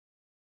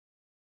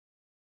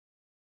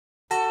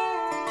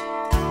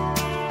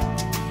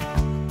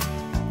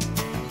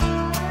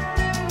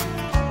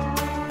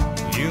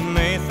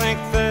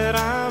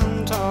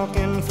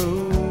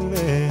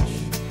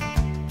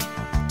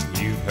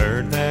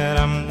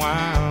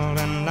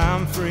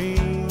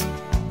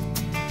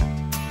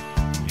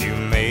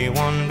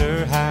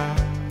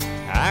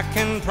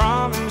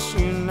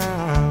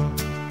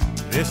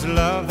This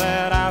love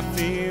that I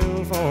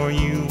feel for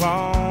you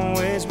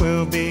always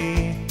will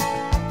be.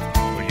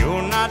 Well,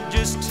 you're not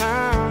just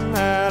time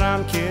that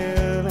I'm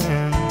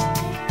killing.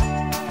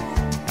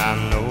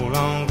 I'm no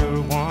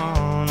longer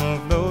one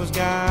of those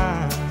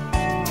guys.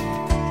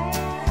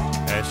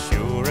 As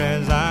sure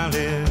as I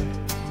live,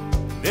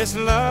 this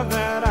love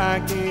that I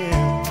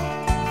give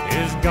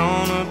is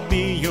gonna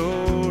be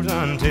yours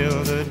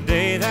until the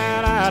day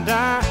that I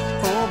die.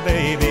 Oh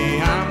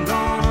baby, I'm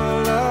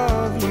gonna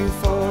love you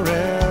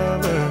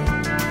forever,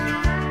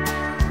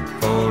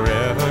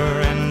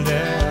 forever and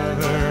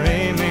ever,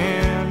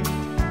 amen.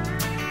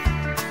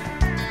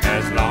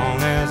 As long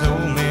as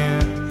old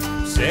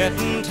men sit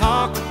and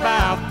talk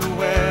about the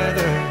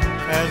weather,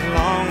 as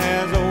long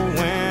as old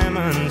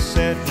women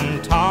sit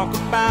and talk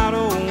about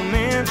old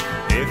men.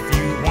 If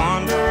you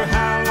wonder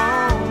how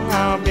long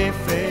I'll be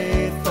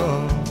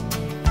faithful,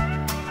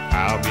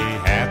 I'll be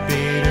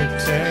happy to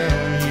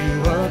tell you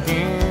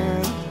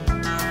again.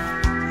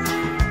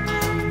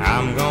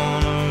 I'm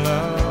gonna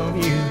love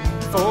you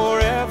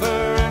forever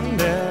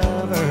and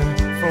ever,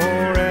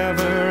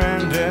 forever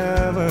and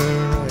ever,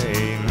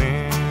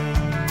 amen.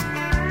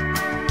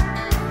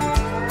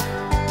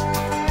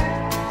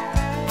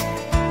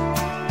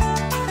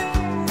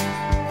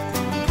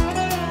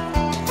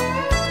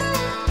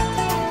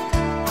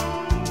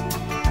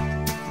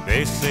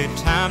 They say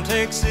time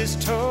takes its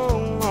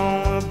toll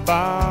on the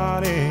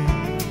body,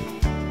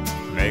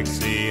 makes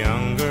the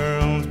young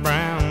girl's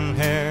brown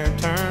hair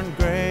turn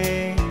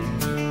gray.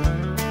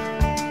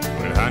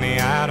 Well, honey,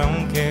 I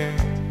don't care,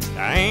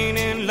 I ain't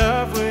in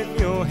love with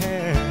your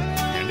hair.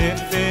 And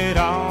if it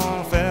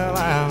all fell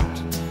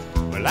out,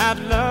 well, I'd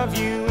love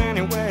you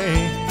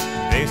anyway.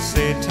 They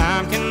say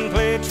time can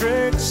play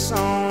tricks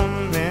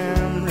on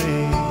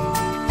memory,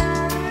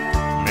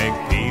 make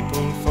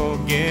people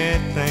forget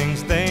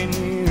things they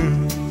knew.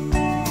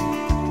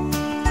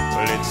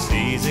 Well, it's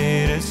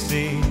easy to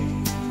see,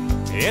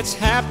 it's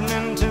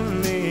happening to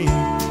me.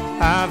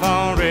 I've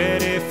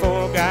already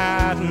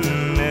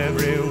forgotten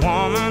every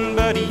woman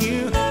but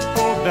you.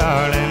 Oh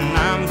darling,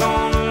 I'm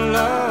gonna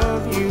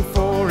love you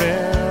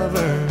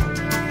forever,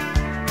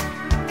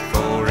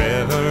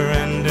 forever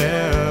and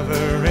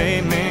ever,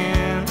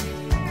 amen.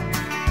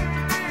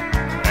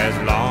 As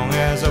long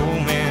as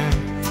old men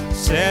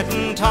sit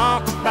and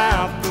talk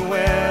about the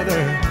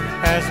weather,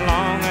 as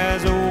long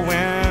as old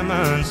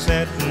women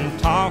sit and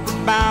talk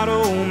about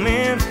old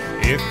men.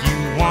 If you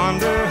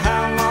wonder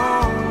how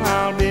long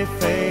I'll be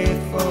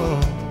faithful,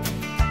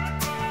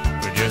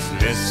 well, just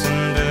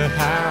listen to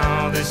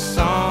how this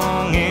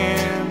song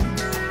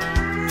ends.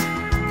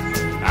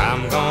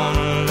 I'm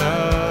gonna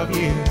love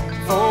you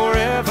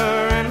forever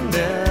and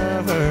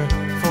ever,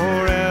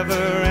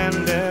 forever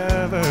and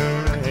ever,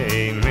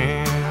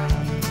 amen.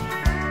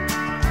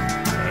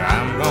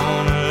 I'm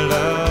gonna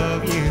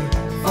love you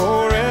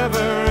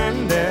forever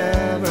and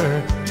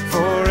ever,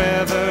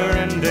 forever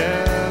and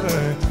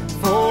ever,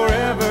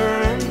 forever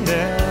and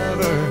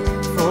ever,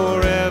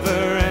 forever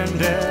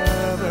and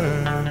ever,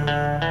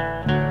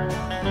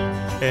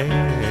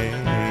 amen.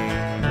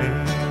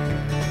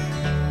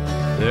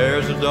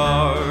 There's a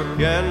dark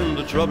and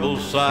a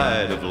troubled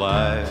side of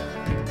life.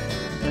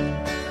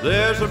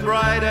 There's a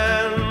bright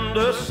and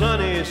a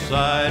sunny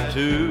side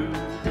too.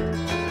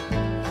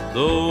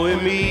 Though we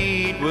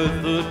meet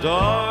with the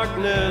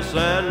darkness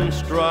and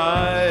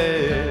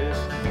strife,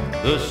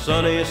 the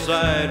sunny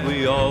side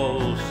we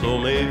also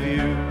may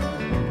view.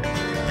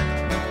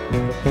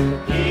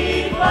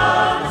 Keep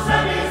on the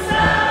sunny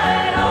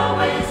side,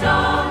 always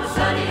on the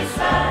sunny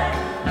side.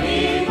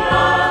 Keep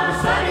on the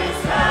sunny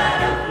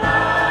side of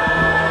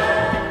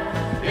life.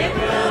 It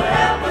will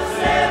help us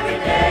every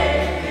day,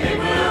 it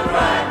will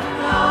brighten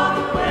all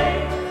the way.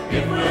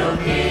 It will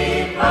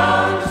keep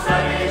on the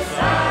sunny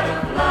side of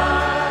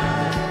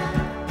life.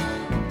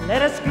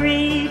 Let us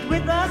greet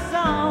with a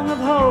song of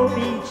hope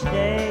each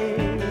day.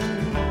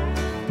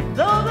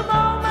 Though the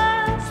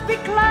moments be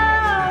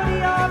cloudy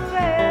or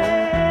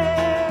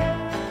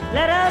fair,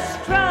 let us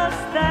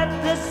trust that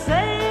the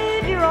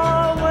Savior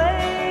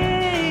always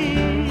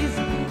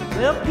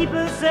will keep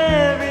us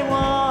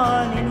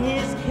everyone in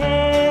His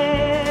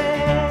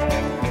care.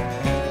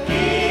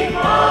 Keep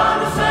on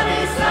the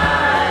sunny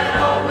side,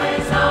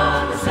 always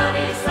on the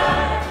sunny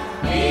side.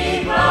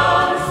 Keep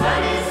on the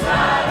sunny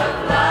side of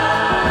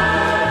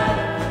life.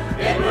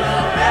 It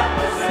will help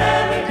us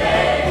every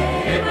day,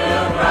 it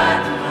will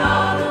brighten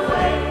all the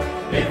way.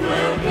 It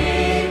will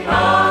keep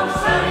on the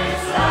sunny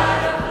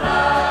side of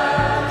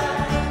life.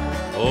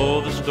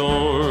 Oh, the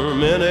storm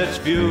in its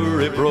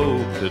fury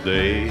broke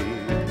today,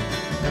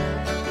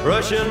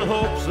 crushing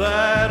hopes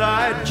that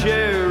I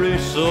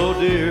cherish so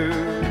dear.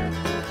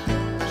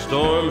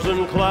 Storms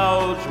and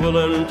clouds will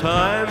in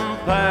time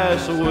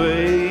pass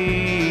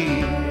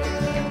away,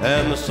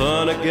 and the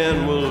sun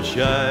again will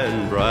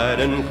shine bright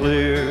and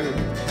clear.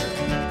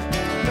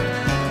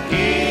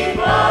 Keep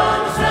on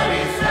the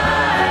sunny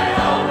side,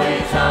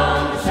 always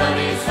on the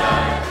sunny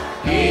side.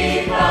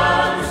 Keep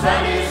on the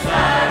sunny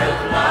side of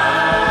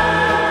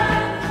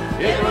life.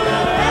 It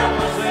will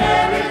help us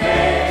every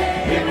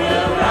day, it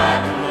will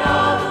brighten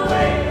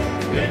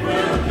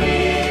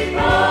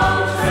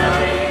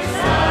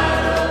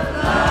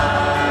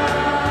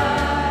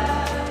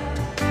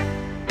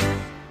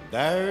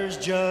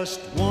just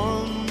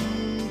one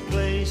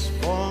place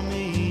for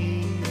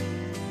me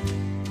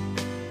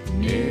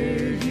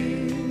near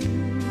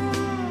you.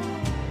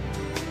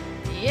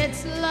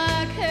 It's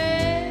like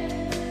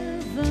heaven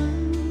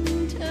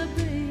to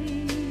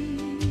be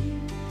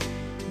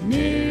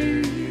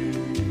near you.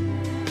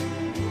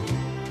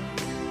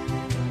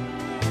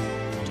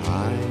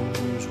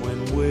 Times when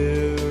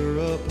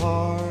we're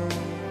apart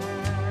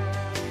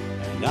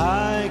and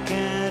I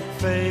can't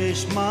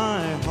face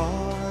my heart.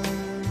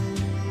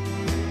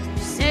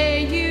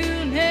 Say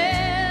you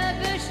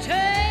never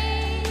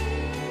stray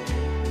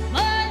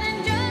more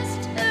than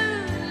just 2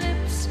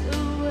 lips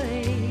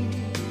away.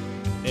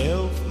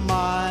 If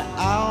my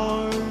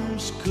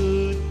hours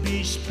could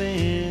be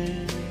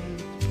spent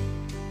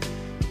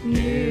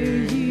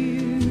near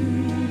you,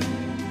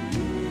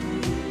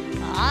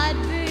 I'd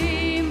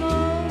be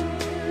more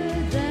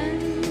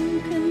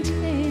than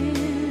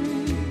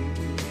content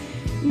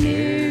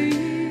near you.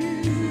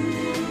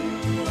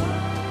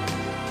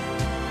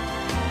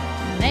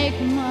 Make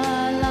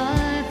my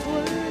life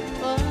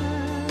worthwhile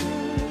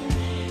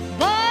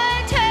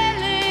by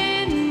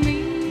telling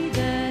me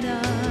that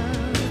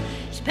I'll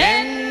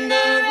spend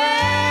the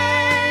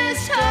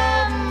rest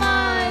of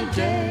my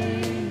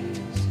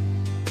days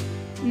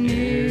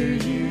near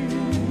you.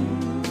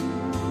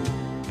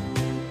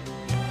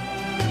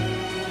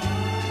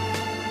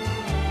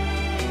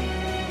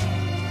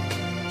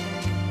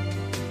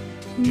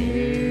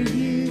 Near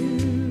you.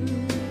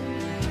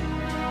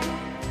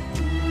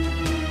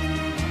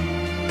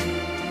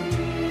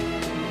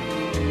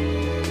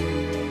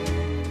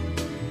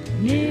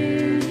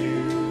 Near you.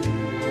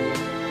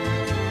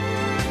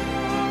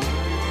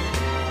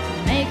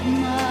 Make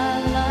my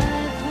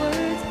life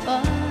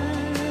worthwhile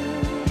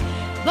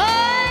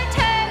by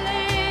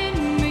telling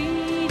me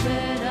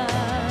that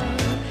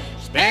I'll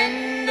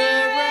spend the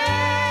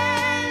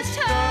rest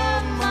of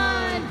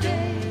my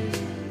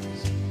days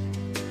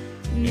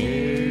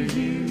near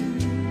you.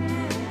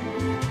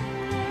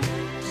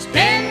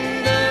 Spend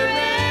the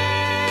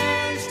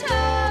rest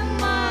of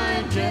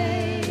my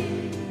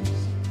days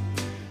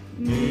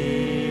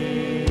near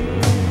you.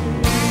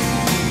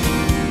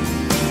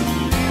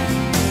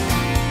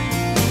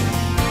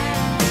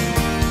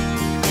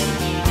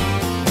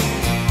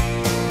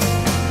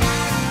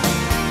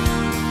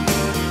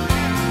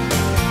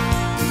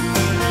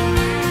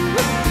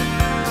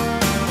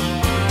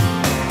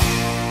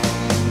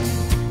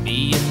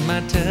 Me in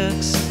my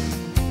tux,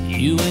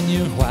 you in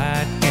your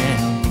white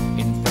gown,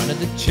 in front of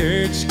the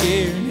church,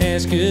 scared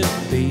as could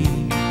be.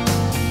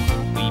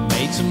 We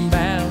made some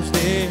vows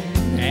there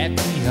at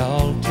the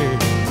altar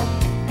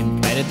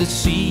and planted the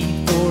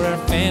seed for our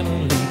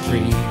family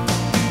tree.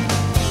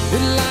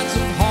 With lots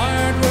of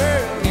hard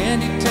work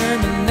and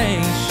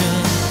determination,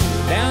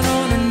 down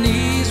on our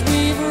knees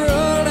we've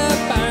rolled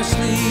up our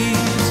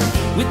sleeves.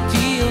 With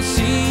TLC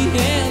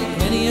and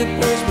plenty of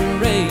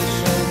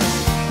perspiration,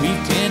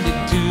 we've tended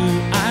to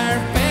our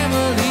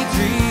family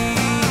tree.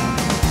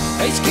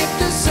 They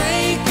skipped a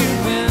sacred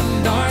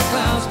when dark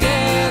clouds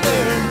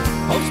gathered.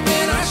 Hope's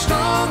been our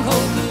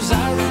stronghold 'cause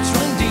our roots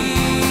run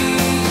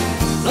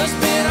deep. Love's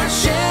been our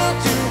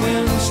shelter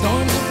when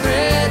storms are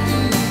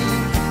threatened.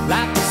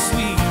 Life is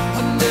sweet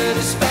under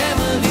this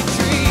family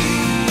tree.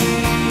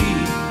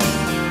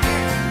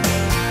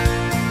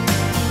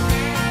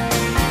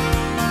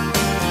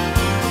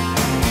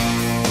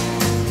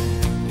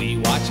 We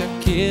watch our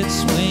kids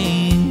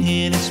swing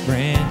in its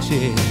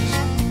branches.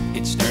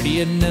 It's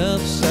sturdy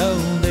enough so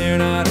they're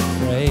not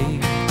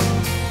afraid.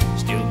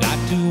 Still got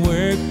to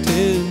work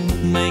to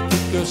make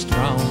it grow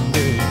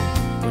stronger.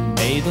 One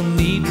day they'll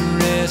need to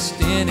rest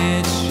in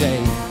its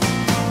shade.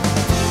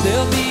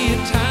 There'll be a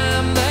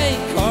time they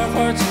carve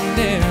hearts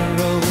in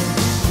arrows.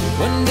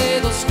 One day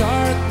they'll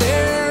start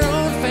their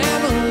own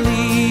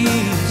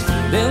families.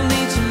 They'll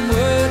need some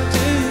wood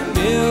to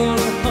build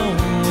a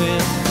home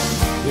with.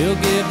 We'll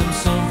give them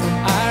some from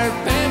our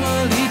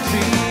family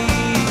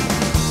tree.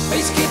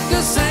 They skipped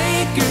a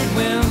sacred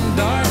when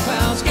dark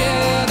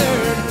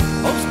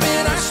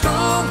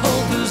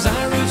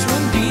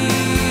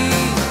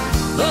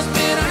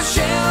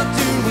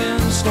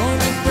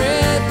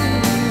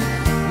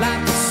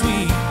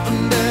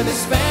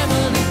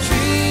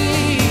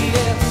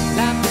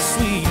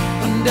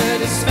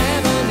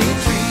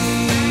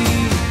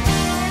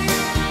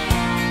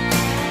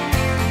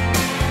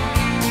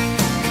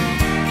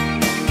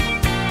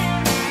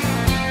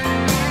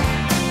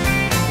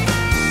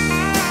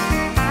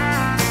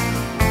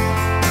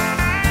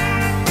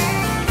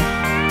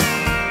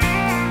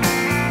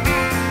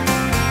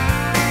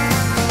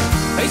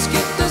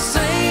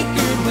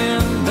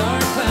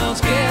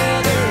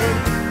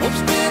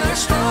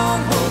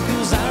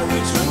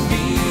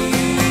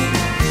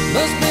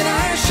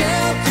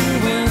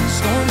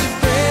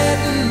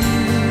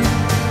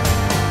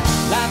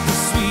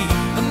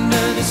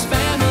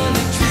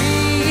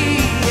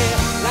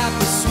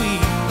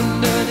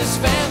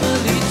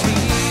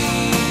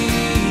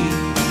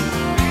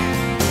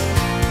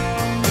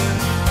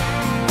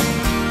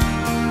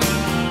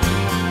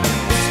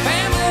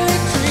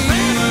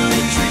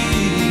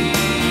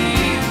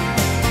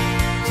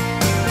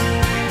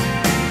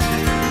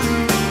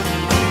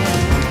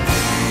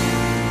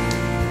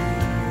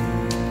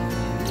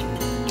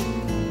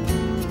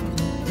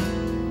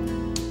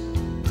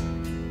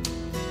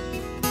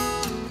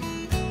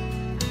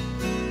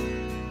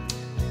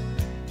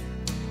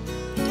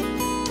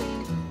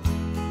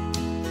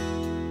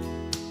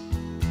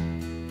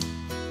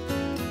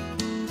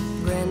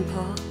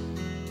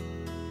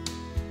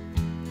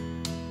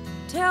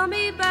Tell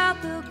me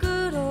about the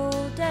good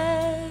old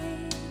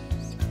days.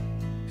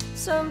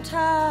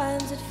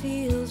 Sometimes it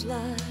feels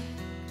like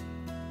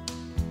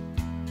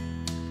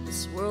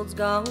this world's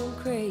gone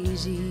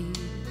crazy.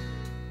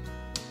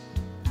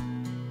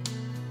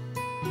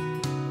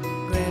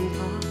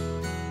 Grandpa,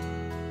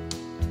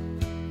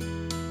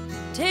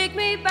 take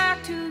me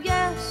back to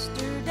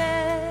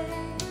yesterday,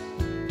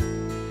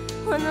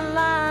 when the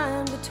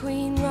line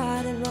between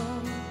right and wrong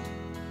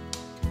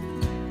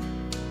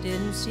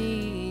didn't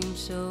seem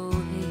so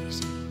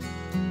hazy.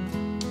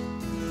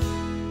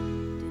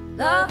 Did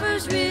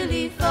lovers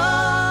really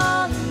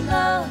fall in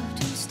love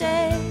to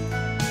stay,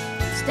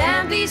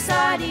 stand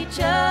beside each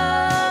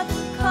other,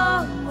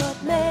 come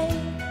what may?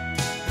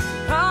 Is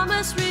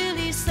promise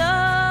really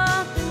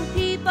something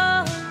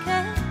people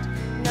kept,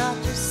 not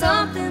just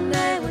something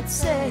they would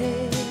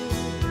say?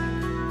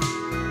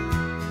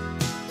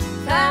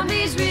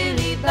 Families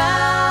really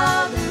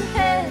bow their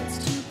heads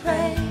to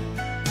pray,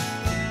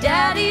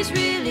 daddies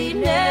really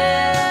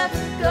never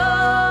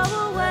go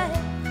away.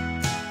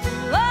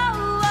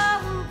 Oh,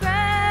 oh,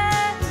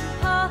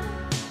 Grandpa,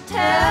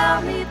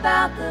 tell me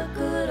about the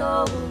good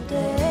old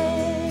days.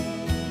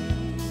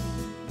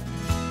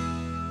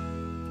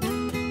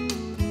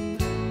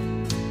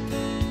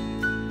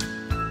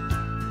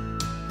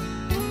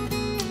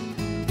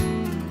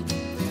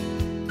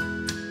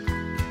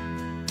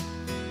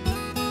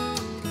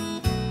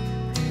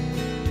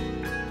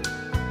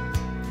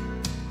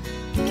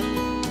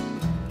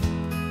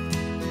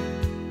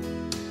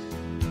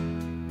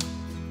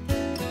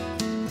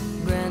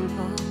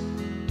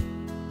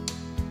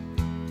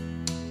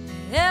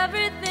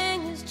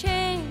 Everything is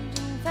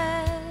changing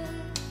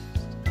fast.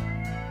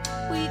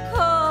 We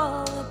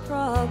call it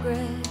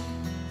progress,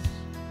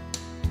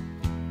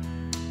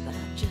 but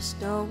I just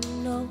don't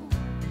know.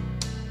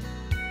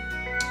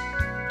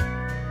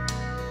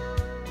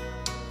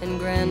 And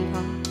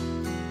Grandpa,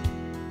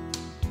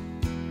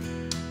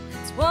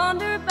 let's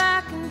wander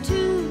back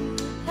into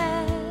the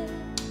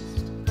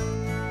past,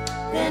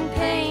 then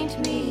paint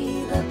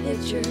me the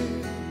picture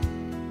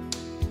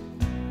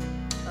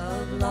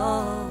of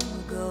long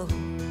ago.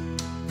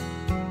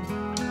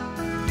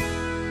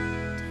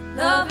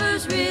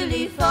 Lovers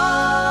really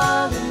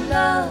fall in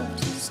love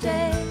to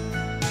stay,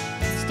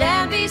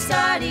 stand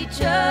beside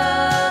each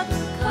other,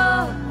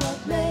 come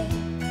what may?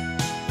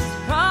 Is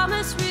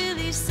promise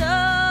really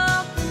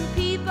something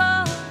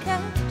people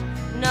kept,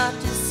 not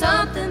just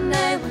something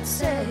they would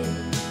say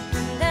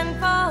and then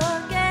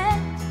forget?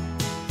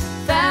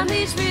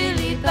 Families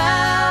really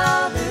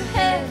bow their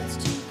heads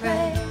to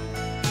pray,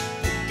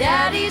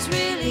 daddies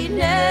really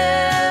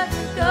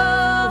never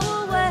go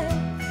away.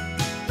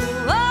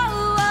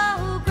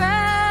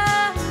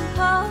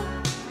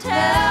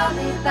 Tell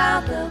me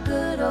about the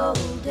good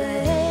old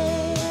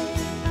days.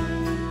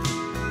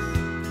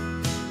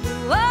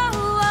 Oh,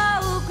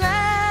 oh,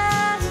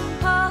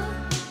 Grandpa,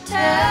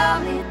 tell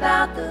me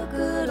about the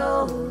good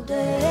old days.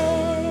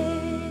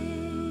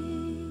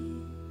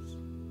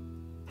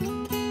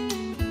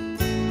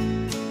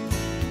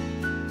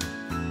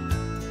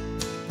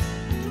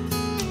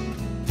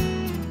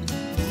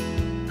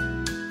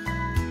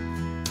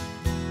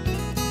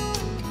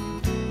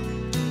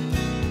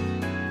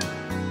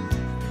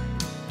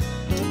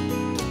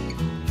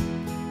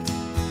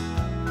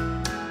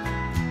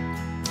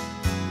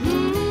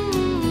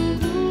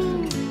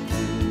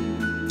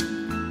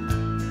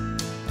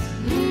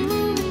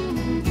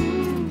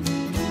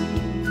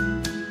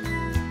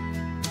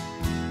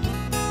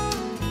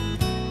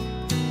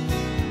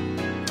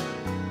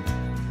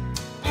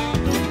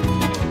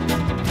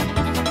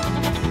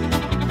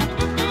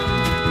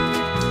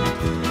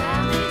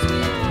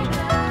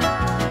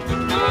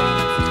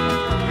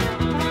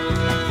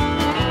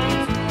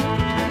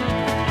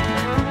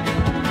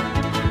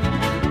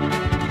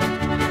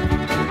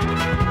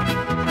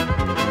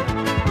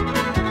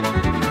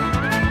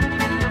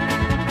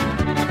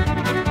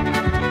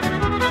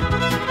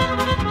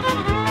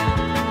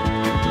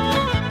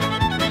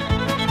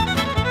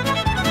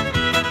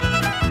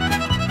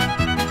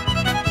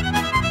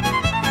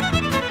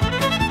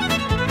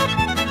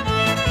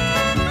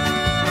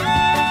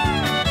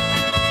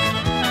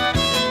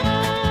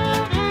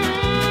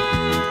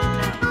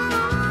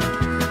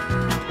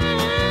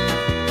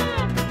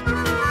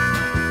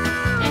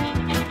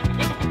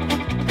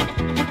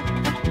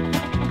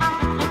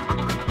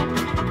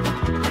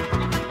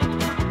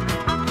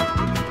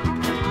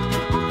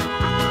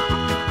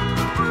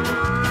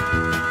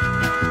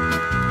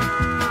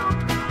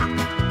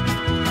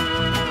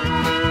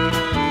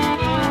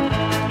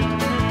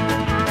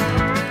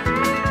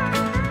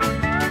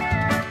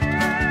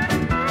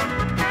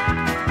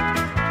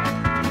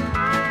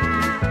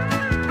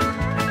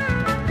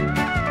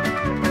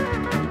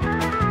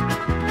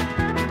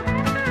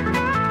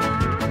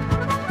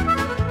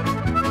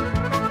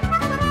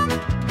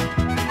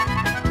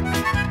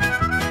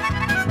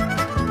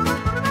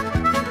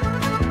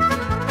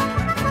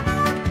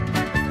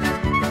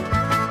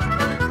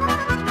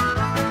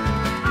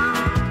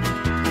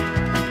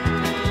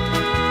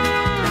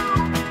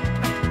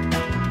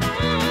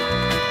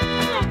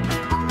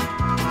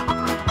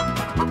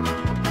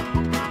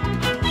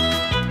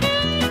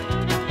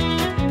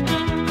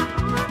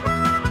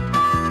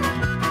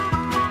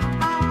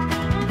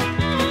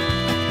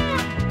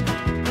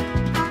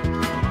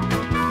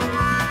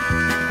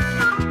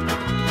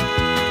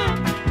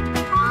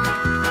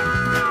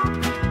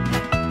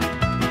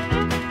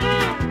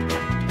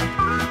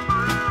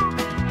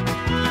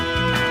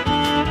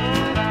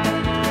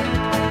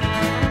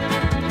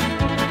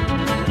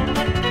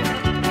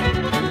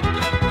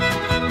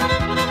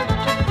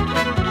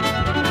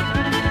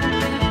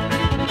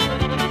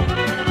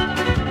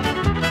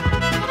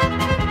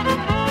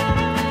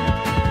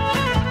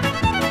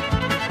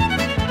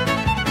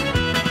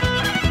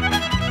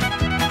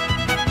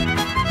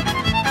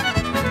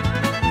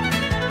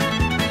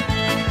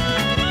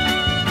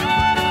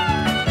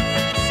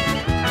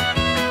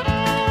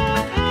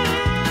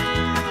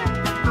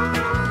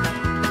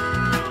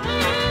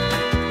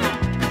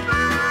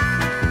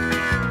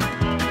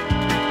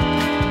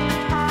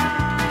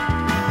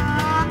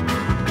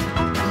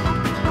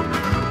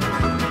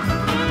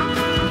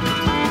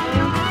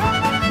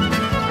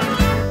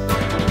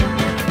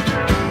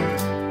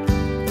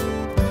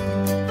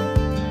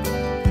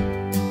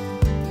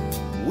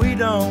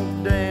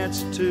 don't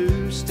dance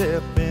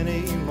two-step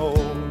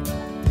anymore.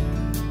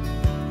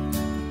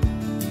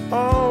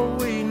 All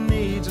we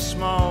need's a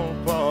small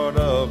part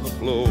of the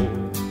floor.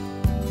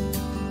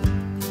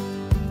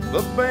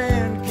 The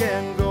band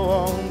can go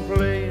on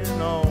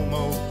playing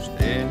almost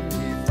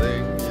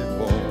anything it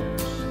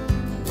wants.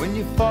 When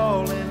you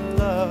fall in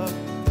love,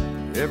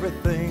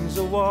 everything's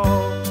a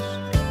waltz.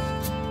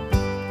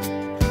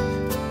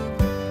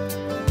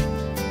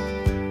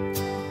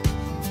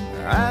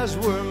 Eyes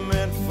were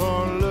meant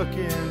for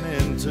looking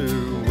into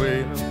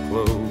way up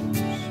close.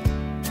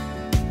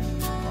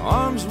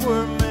 Arms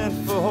were meant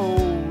for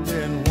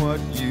holding what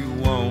you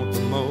want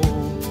the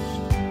most.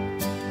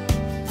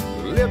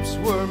 Lips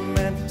were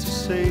meant to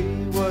say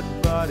what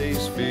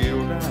bodies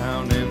feel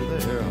down in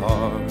their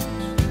hearts.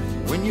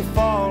 When you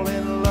fall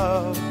in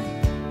love,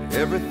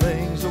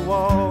 everything's a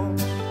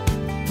waltz.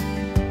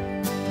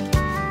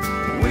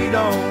 We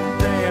don't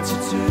dance a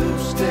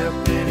two-step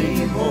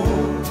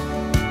anymore.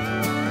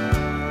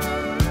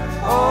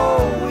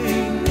 All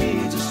we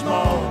need's a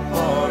small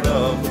part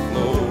of the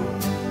floor.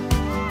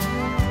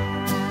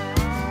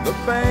 The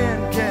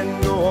band can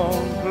go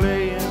on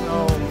playing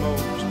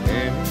almost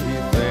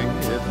anything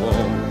it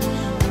wants.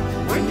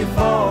 When you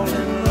fall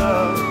in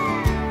love,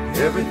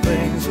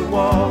 everything's a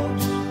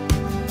waltz.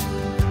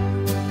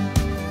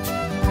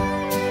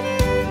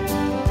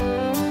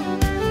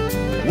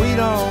 We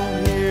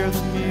don't hear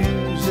the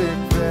music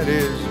that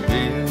is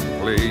being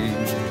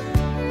played,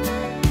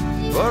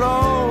 but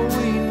all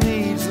we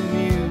need's the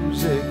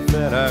music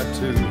that our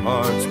two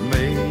hearts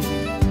made.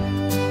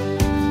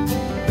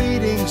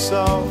 Beating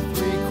soft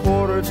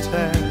three-quarter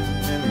time,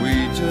 and we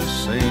just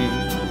sing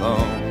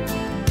along.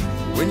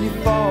 When you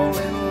fall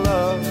in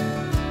love,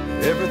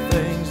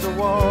 everything's a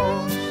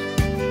waltz.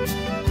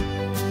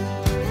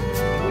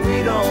 We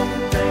don't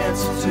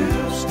dance a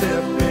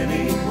two-step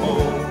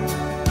anymore.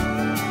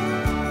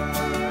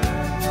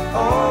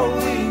 All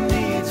we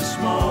need's a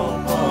small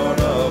part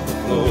of the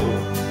floor.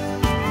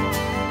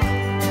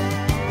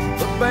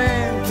 The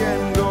band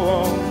can go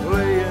on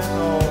playing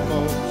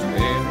almost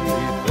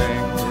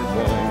anything it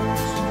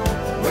wants.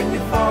 When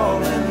you fall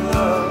in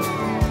love,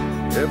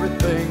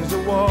 everything's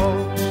a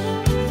waltz.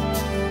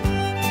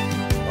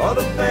 Or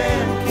the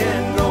band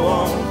can go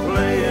on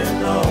playing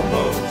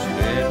almost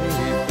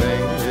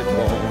anything it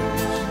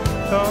wants.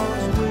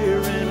 'Cause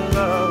we're in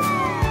love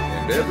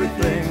and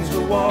everything's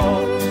a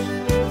waltz.